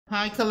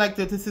Hi,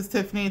 Collective. This is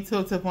Tiffany and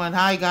Tilted One.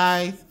 Hi,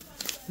 guys.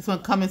 Just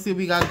want to come and see what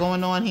we got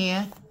going on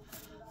here.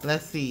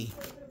 Let's see.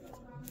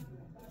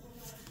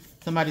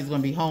 Somebody's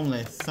going to be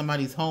homeless.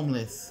 Somebody's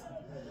homeless.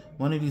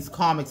 One of these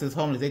comics is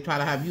homeless. They try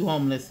to have you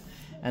homeless,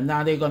 and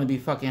now they're going to be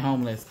fucking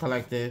homeless,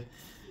 Collective.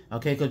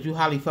 Okay, because you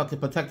highly fucking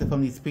protected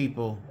from these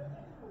people.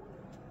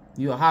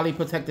 You are highly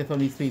protected from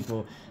these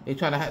people. They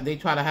try to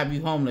have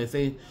you homeless.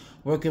 They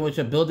working with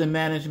your building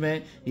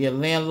management, your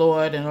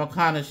landlord, and all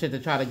kind of shit to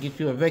try to get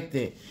you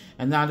evicted.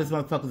 And now this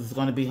motherfucker is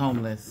going to be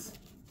homeless.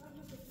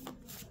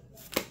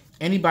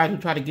 Anybody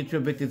who try to get you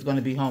evicted is going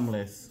to be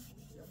homeless.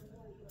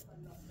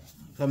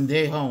 From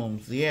their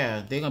homes.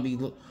 Yeah, they're going to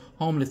be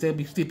homeless. They'll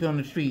be sleeping on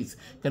the streets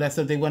because that's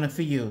what they want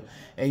for you.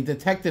 A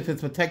detective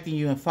is protecting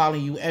you and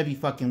following you every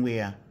fucking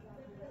where.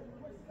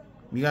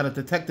 You got a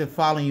detective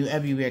following you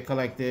everywhere,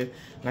 Collective.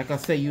 Like I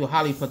said, you're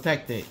highly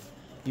protected.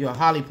 You are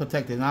highly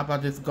protected. Not by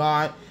just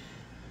God,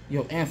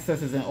 your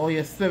ancestors, and all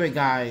your spirit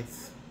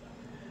guides.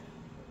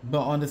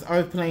 But on this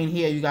earth plane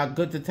here, you got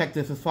good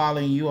detectives who's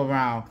following you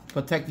around,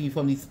 protecting you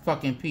from these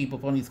fucking people,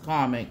 from these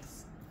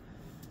comics.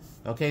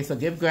 Okay, so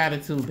give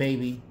gratitude,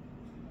 baby.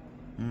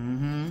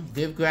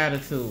 Give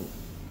gratitude.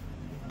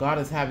 God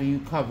is having you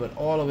covered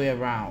all the way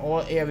around,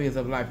 all areas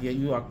of life.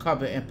 You are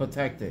covered and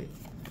protected.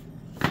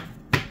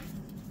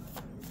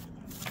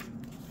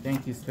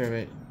 Thank you,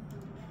 Spirit.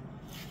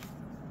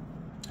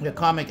 Your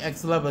karmic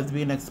ex-lover is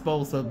being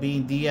exposed for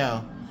being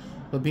DL,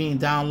 for being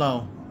down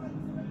low.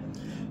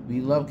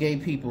 We love gay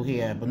people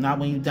here, but not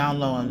when you down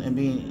low and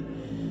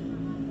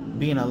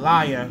being a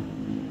liar.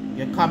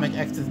 Your karmic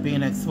ex is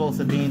being exposed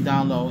for being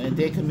down low in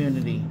their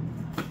community.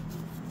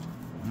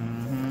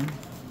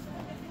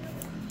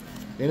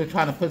 They were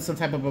trying to put some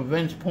type of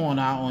revenge porn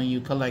out on you,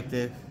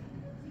 Collective.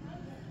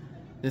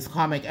 This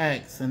karmic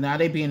ex, and now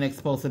they being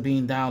exposed for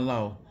being down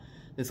low.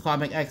 This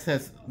karmic ex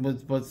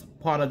was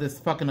part of this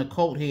fucking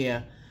occult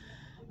here.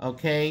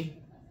 Okay?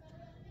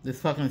 This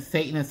fucking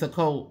Satanist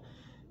occult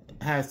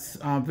has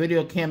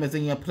video cameras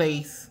in your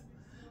place.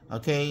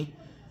 Okay?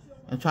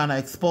 And trying to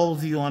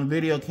expose you on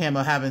video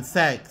camera having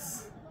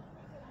sex.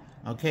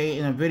 Okay?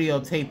 In a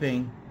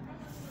videotaping.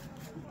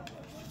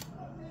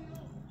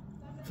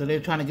 So they're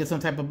trying to get some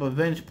type of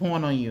revenge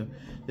porn on you.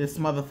 This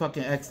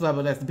motherfucking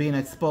ex-lover that's being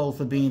exposed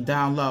for being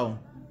down low.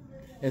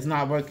 It's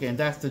not working.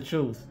 That's the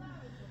truth.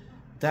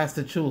 That's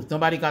the truth.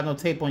 Nobody got no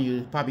tape on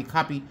you.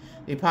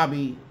 They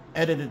probably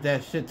edited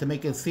that shit to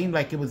make it seem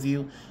like it was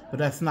you, but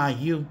that's not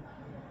you.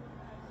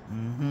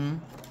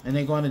 And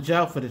they're going to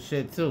jail for the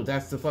shit too.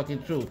 That's the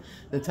fucking truth.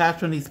 Detach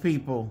from these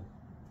people.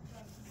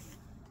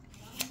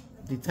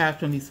 Detach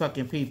from these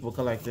fucking people,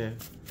 Collective.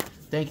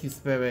 Thank you,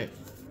 Spirit.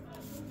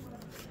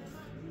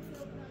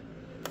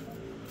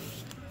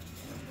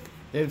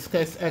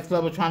 This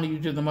ex-lover trying to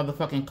use you the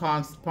motherfucking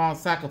pawn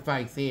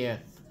sacrifice here.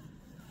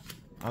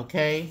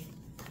 Okay?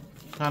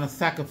 Trying to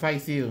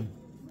sacrifice you.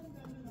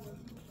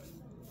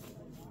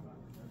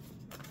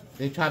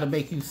 They try to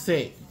make you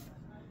sick.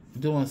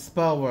 Doing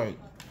spell work.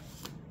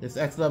 This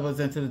ex-lover is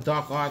into the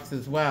dark arts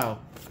as well.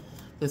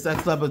 This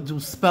ex-lover do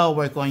spell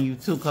work on you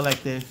too,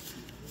 Collective.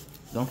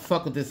 Don't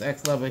fuck with this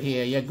ex-lover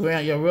here.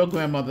 Your real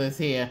grandmother is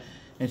here.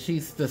 And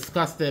she's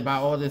disgusted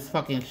about all this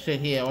fucking shit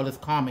here. All this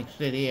karmic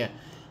shit here.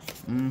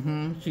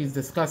 She's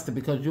disgusted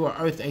because you're an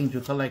earth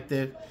angel,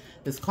 Collective.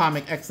 This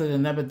karmic ex-lover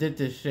never did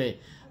this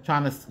shit.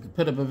 Trying to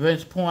put a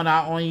revenge porn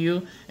out on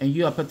you, and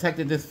you are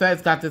protected. This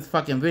Fed's got this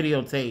fucking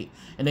videotape,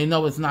 and they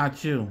know it's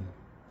not you.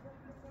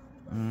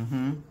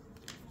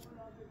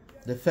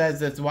 The Feds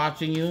that's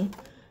watching you,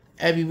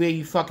 everywhere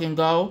you fucking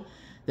go,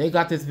 they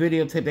got this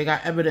videotape. They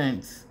got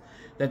evidence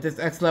that this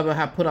ex-lover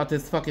have put out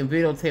this fucking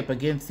videotape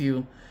against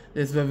you.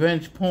 This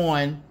revenge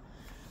porn,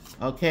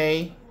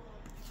 okay?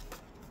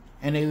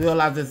 And they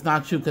realize it's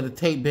not you because the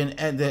tape been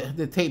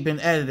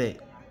edited.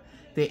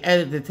 They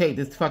edited the tape.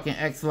 This fucking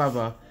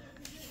ex-lover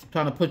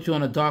trying to put you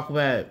on the dark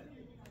web.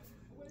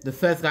 The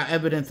Feds got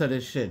evidence of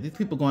this shit. These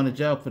people going to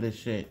jail for this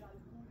shit.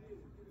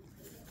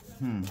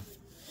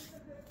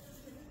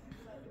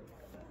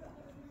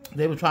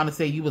 They were trying to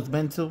say you was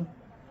mental.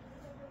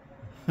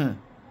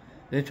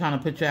 They're trying to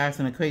put your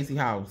ass in a crazy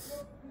house.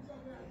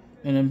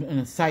 In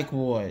a psych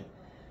ward.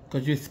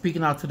 Because you're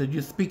speaking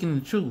you're speaking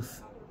the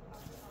truth.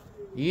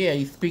 Yeah,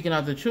 you're speaking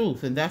out the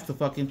truth. And that's the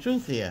fucking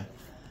truth here.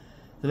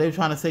 So they were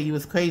trying to say you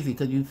was crazy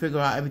because you figure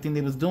out everything they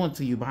was doing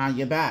to you behind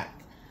your back.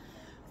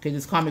 Okay,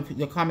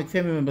 your comic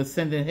family member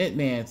sending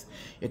hitmans.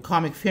 Your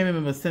comic family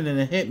member sending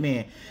a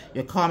hitman.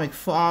 Your comic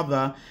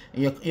father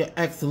and your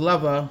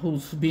ex-lover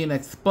who's being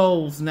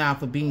exposed now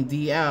for being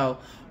DL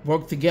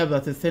work together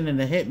to send in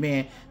a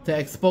hitman to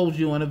expose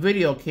you on a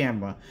video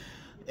camera.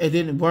 It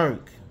didn't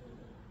work.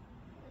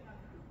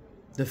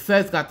 The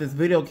Feds got this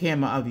video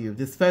camera of you.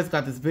 This Feds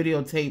got this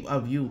videotape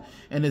of you,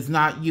 and it's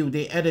not you.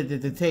 They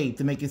edited the tape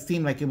to make it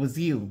seem like it was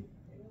you.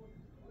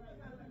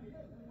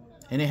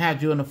 And they had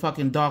you in the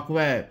fucking dark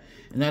web.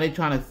 And now they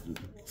trying to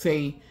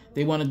say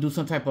they want to do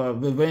some type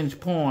of revenge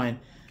porn.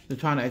 They're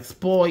trying to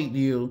exploit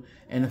you.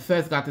 And the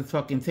Feds got this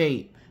fucking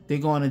tape. They're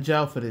going to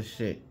jail for this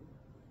shit.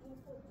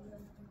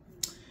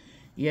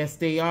 Yes,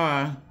 they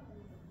are.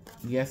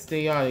 Yes,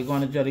 they are. They're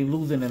going to jail. They're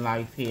losing in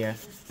life here.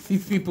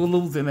 These people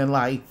losing in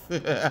life.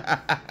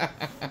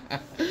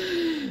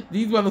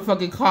 These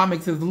motherfucking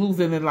comics is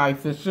losing in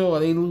life for sure.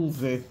 They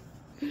losing.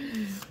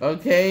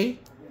 Okay?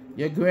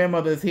 Your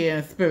grandmother's here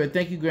in spirit.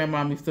 Thank you,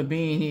 Grandmommy, for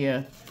being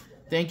here.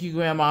 Thank you,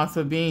 Grandma,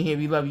 for being here.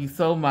 We love you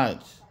so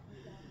much.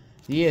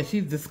 Yeah,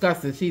 she's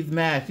disgusted. She's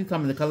mad. She's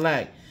coming to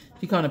collect.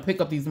 She's coming to pick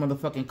up these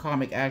motherfucking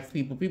karmic ex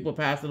people. People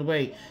passing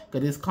away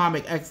because this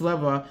karmic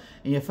ex-lover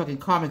and your fucking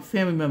karmic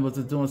family members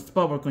are doing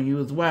spell work on you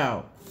as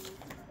well.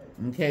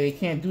 Okay, they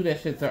can't do that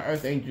shit to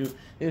Earth Angel.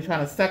 They were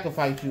trying to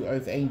sacrifice you,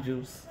 Earth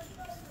Angels.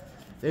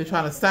 They were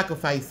trying to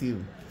sacrifice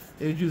you.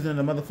 They were using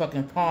the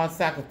motherfucking pawn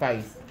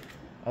sacrifice.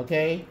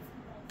 Okay?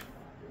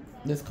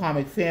 This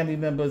karmic family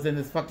members and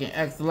this fucking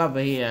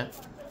ex-lover here.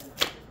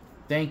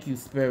 Thank you,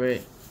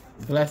 Spirit.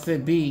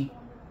 Blessed be.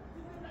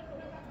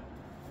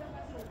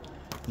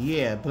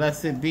 Yeah,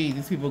 blessed be.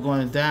 These people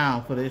going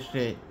down for this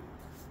shit.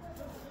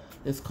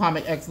 This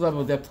karmic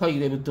ex-lover, they'll tell you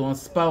they were doing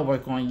spell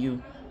work on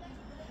you.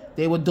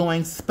 They were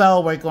doing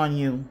spell work on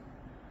you.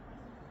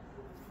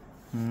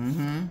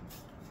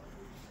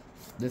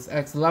 This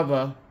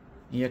ex-lover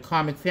and your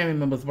karmic family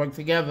members work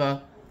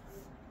together.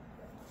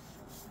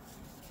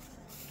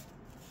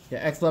 Your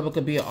ex-lover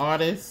could be an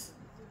artist.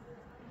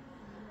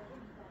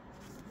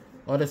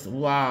 Or this,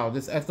 wow,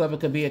 this ex-lover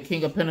could be a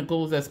King of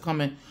Pentacles that's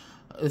coming.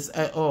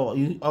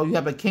 You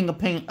have a King of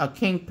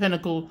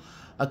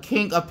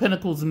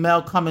Pentacles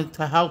male coming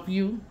to help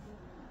you.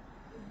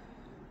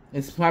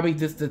 It's probably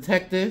this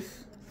detective.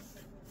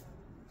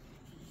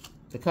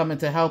 They're coming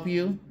to help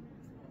you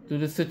through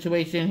this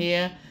situation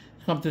here.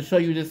 Come to show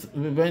you this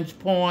revenge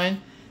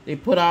porn they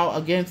put out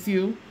against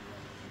you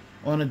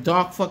on the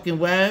dark fucking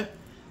web.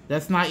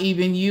 That's not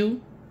even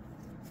you.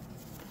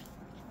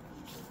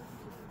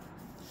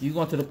 You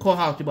going to the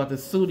courthouse, you about to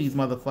sue these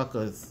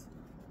motherfuckers.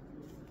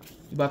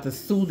 You about to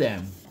sue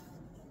them.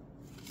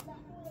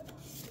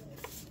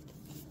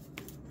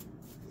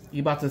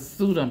 You about to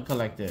sue them,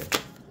 collective.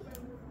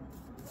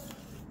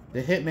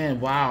 The hitman,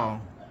 wow.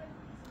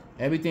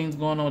 Everything's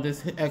going on with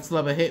this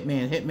ex-lover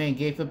hitman. Hitman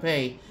gave for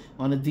pay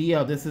on the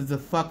DL. This is the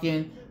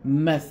fucking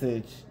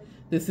message.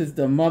 This is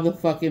the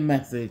motherfucking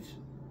message.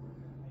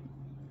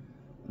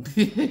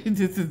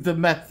 This is the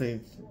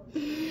message.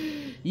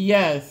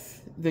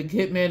 Yes, the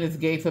hitman is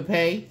gay for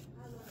pay.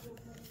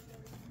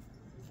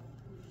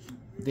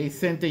 They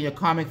sent in your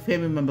karmic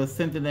family member,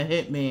 sent in a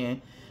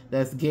hitman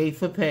that's gay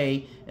for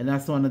pay, and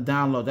that's on the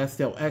download. That's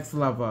their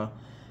ex-lover.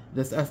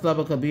 This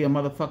ex-lover could be a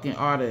motherfucking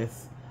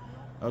artist.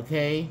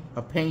 Okay?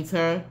 A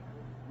painter.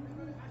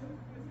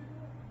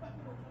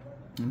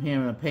 I'm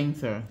hearing a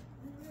painter.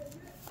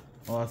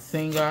 Or a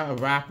singer, a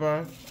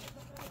rapper.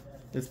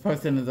 This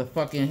person is a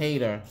fucking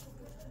hater.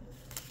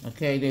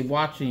 Okay? They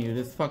watching you.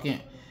 This fucking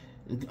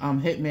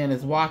hitman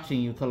is watching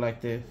you,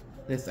 collective.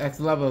 This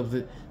ex-lover was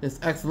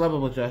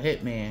your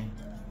hitman.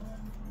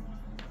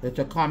 That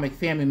your karmic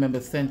family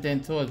member sent in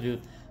towards you.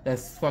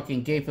 That's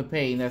fucking gay for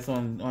pay. And that's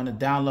on the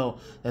down low.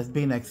 That's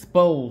being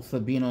exposed for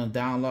being on the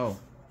down low.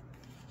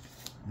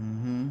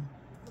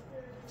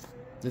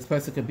 This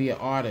person could be an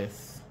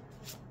artist.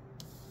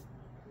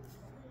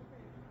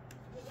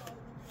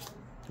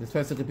 This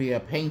person could be a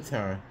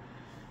painter,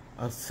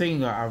 a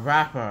singer, a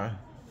rapper,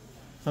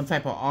 some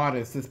type of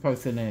artist this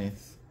person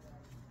is.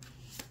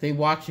 They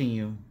watching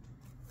you.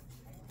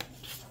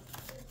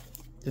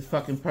 This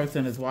fucking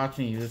person is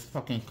watching you. This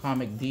fucking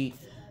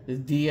this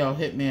DL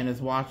hitman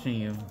is watching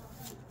you.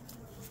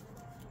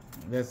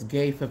 That's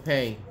gay for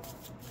pay.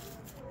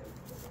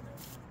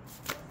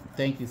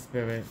 Thank you,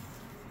 Spirit.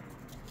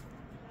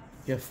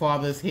 Your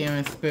father's here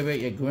in spirit.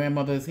 Your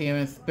grandmother's here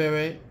in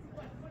spirit.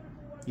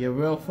 Your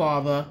real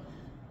father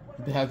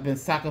has been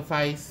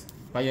sacrificed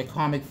by your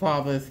karmic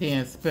father is here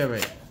in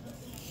spirit.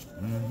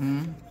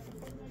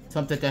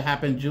 Something could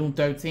happen June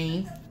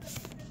 13th.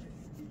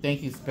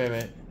 Thank you,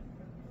 Spirit.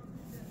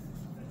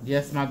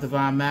 Yes, my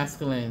divine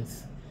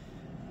masculines.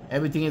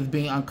 Everything is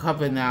being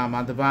uncovered now,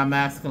 my divine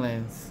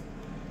masculines.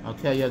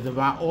 Okay,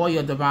 all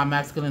your divine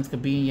masculines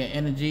could be in your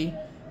energy.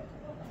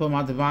 For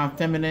my divine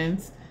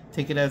feminines,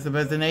 take it as it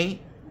resonate.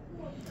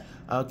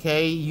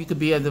 Okay, you could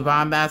be a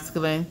divine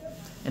masculine,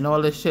 and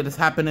all this shit is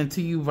happening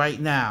to you right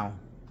now.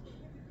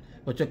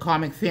 With your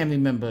karmic family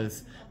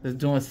members that's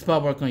doing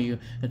spell work on you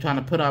and trying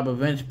to put out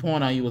revenge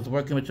porn on you, was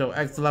working with your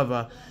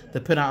ex-lover to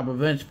put out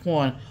revenge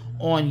porn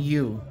on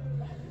you.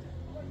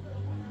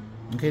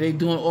 Okay, they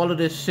doing all of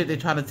this shit. They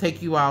trying to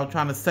take you out,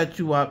 trying to set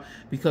you up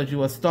because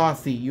you're a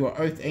starseed, you're an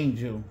earth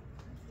angel.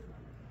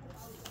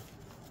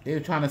 They were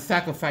trying to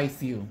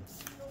sacrifice you.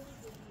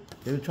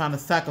 They were trying to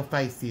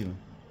sacrifice you.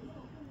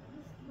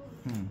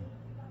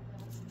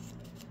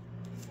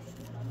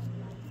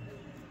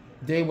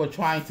 They were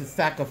trying to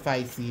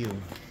sacrifice you.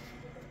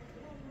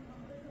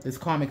 This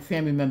karmic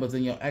family members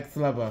and your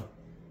ex-lover.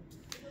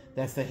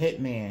 That's the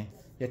hitman.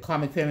 Your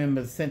karmic family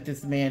members sent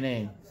this man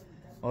in.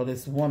 Or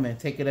this woman.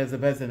 Take it as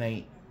it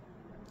resonate.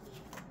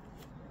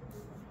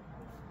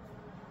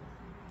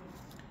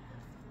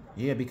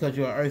 Yeah, because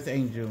you're an earth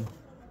angel.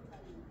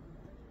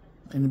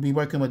 And be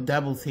working with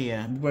devils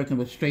here. Be working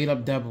with straight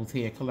up devils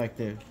here,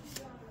 collective.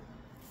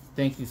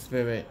 Thank you,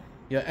 Spirit.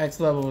 Your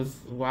ex-lover was,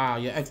 wow,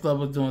 your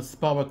ex-lover was doing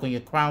spell work on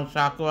your crown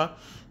chakra.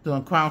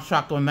 Doing crown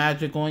chakra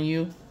magic on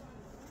you.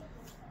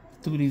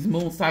 Through these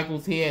moon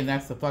cycles here, and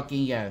that's a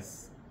fucking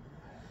yes.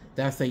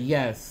 That's a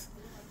yes.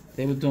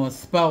 They were doing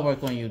spell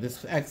work on you,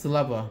 this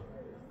ex-lover.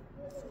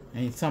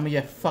 And some of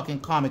your fucking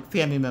karmic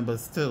family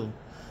members, too,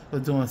 were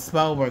doing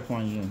spell work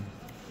on you.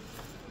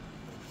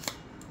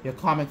 Your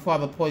karmic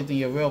father poisoned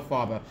your real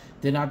father.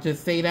 Didn't I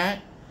just say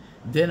that?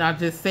 Didn't I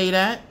just say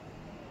that?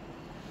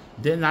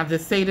 Didn't I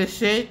just say this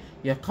shit?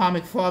 Your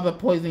karmic father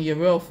poisoned your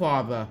real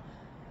father.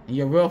 And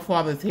your real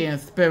father's here in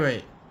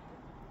spirit.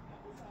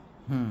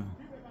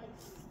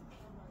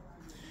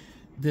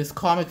 This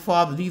karmic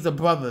father, these are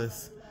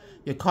brothers.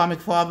 Your karmic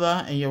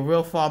father and your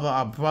real father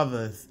are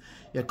brothers.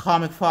 Your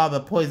karmic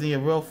father poisoned your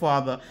real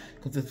father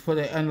because it's for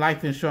the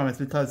life insurance,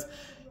 because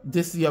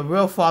this your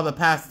real father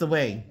passed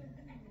away.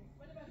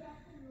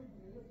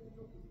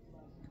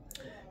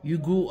 You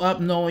grew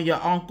up knowing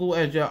your uncle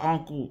as your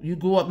uncle. You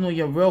grew up knowing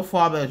your real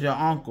father as your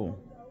uncle.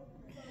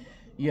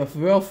 Your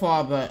real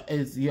father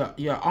is your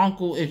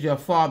uncle is your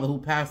father who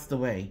passed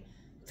away.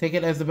 Take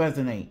it as it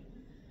resonate.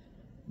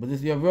 But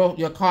this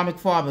your karmic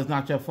father is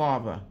not your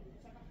father.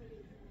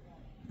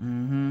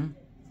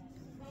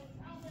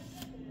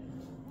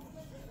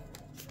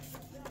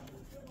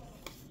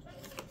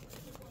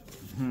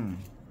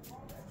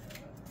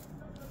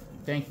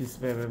 Thank you,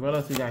 Spirit. What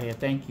else we got here?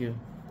 Thank you.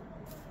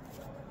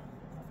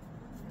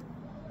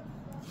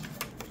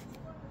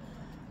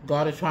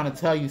 God is trying to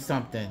tell you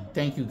something.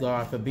 Thank you,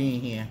 God, for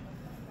being here.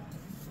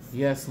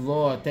 Yes,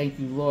 Lord. Thank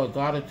you, Lord.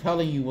 God is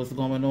telling you what's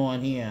going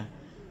on here.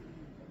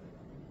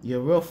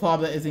 Your real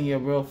father isn't your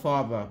real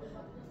father.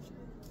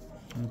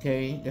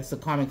 Okay? That's the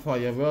karmic father.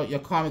 Your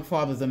karmic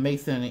father is a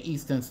Mason in the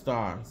Eastern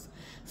Stars.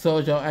 So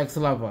is your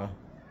ex-lover,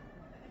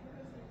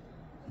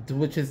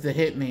 which is the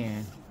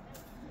hitman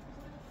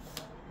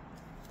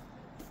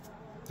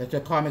that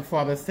your karmic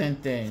father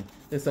sent in.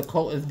 This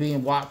occult is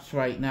being watched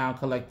right now,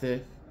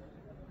 collective.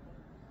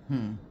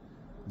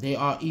 They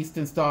are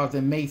Eastern Stars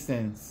and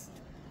Masons.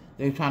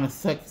 They're trying to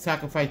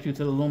sacrifice you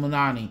to the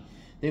Illuminati.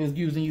 They was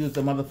using you as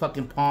the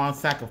motherfucking pawn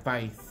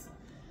sacrifice.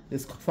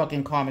 This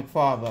fucking karmic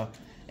father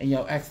and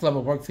your ex-lover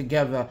work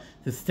together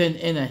to send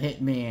in a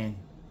hitman.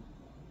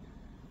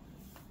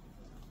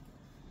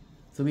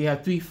 So we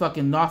have 3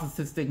 fucking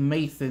narcissistic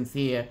Masons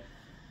here,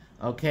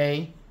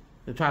 okay,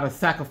 to try to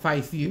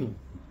sacrifice you.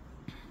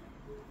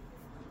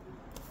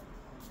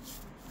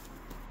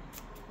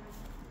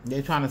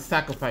 They're trying to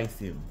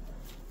sacrifice you.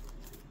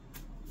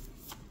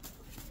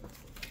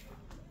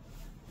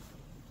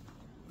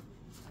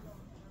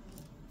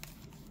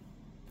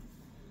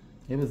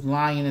 It was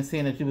lying and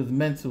saying that you was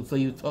mental, so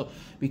you talk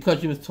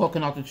because you was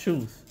talking out the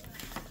truth.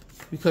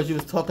 Because you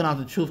was talking out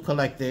the truth,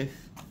 collective.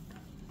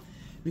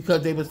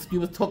 Because you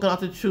was talking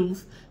out the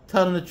truth,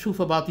 telling the truth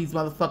about these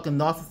motherfucking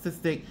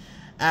narcissistic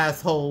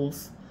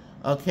assholes,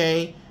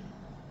 okay?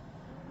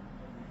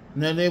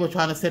 And then they were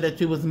trying to say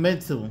that you was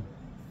mental.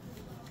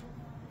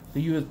 So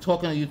you was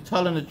talking, you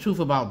telling the truth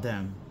about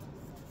them.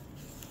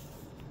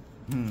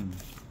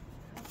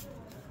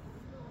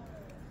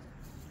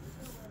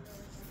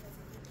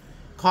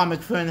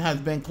 Karmic friend has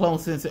been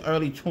close since the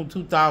early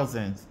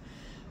 2000s.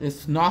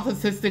 This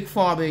narcissistic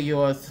father of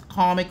yours,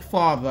 karmic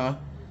father,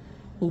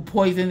 who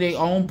poisoned their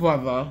own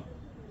brother.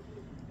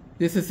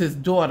 This is his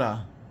daughter.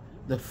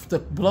 The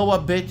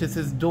blow-up bitch is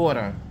his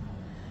daughter.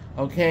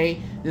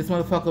 Okay? This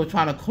motherfucker was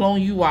trying to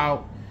clone you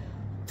out,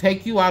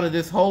 take you out of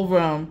this whole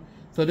room,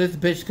 so this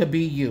bitch could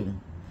be you.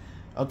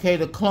 Okay?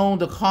 The clone,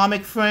 the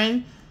karmic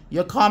friend,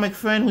 your karmic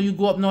friend who you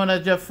grew up knowing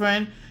as your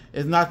friend,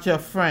 is not your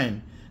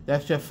friend.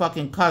 That's your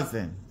fucking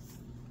cousin.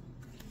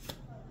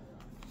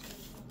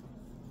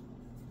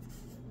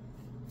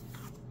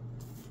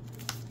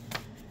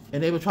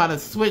 And they were trying to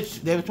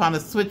switch. They were trying to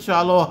switch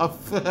y'all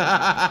off.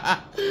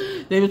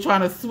 They were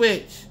trying to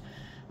switch,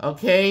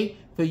 okay,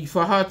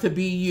 for her to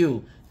be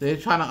you. They were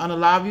trying to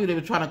unalive you. They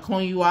were trying to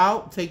clone you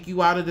out, take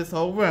you out of this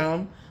whole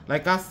realm,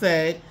 like I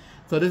said,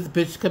 so this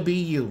bitch could be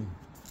you.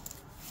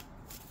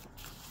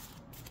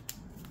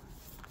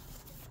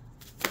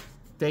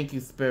 Thank you,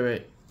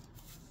 Spirit.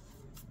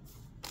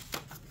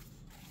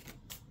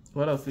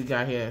 What else we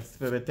got here,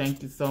 Spirit?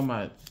 Thank you so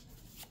much.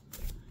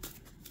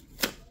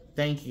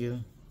 Thank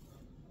you.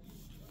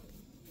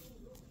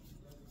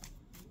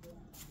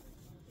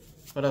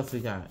 What else we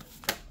got?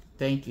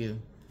 Thank you.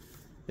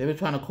 They were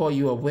trying to call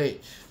you a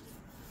witch.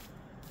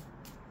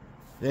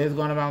 They was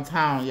going around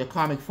town. Your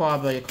karmic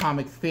father, your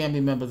karmic family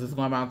members is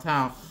going around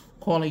town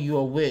calling you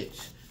a witch.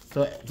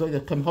 So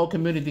the whole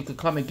community could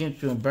come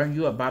against you and burn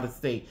you up by the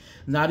state.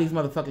 Now these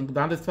motherfucking,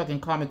 now this fucking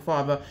karmic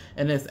father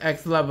and this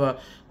ex-lover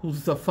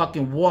who's a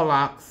fucking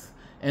warlocks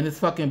and this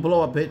fucking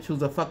blow-up bitch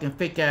who's a fucking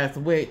fake-ass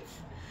witch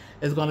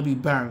is going to be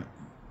burnt.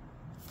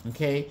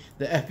 Okay?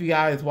 The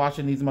FBI is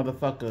watching these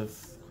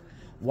motherfuckers.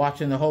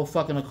 Watching the whole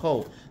fucking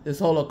occult. This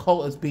whole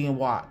occult is being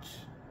watched.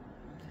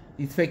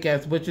 These fake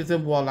ass witches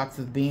and warlocks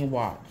is being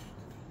watched.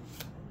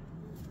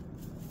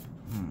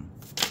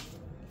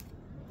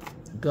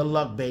 Good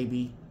luck,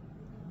 baby.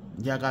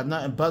 Y'all got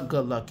nothing but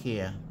good luck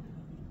here.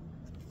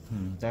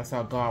 That's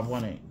how God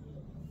wanted.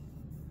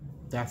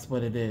 That's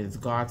what it is.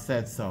 God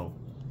said so.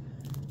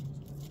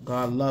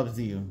 God loves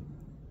you.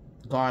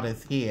 God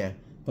is here,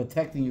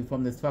 protecting you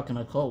from this fucking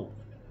occult.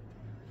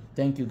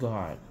 Thank you,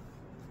 God.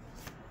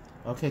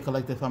 Okay,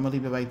 collective, I'm gonna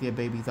leave it right there,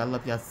 babies. I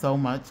love y'all so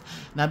much.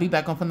 And I'll be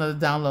back on for another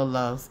download,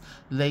 loves.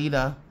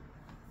 Later.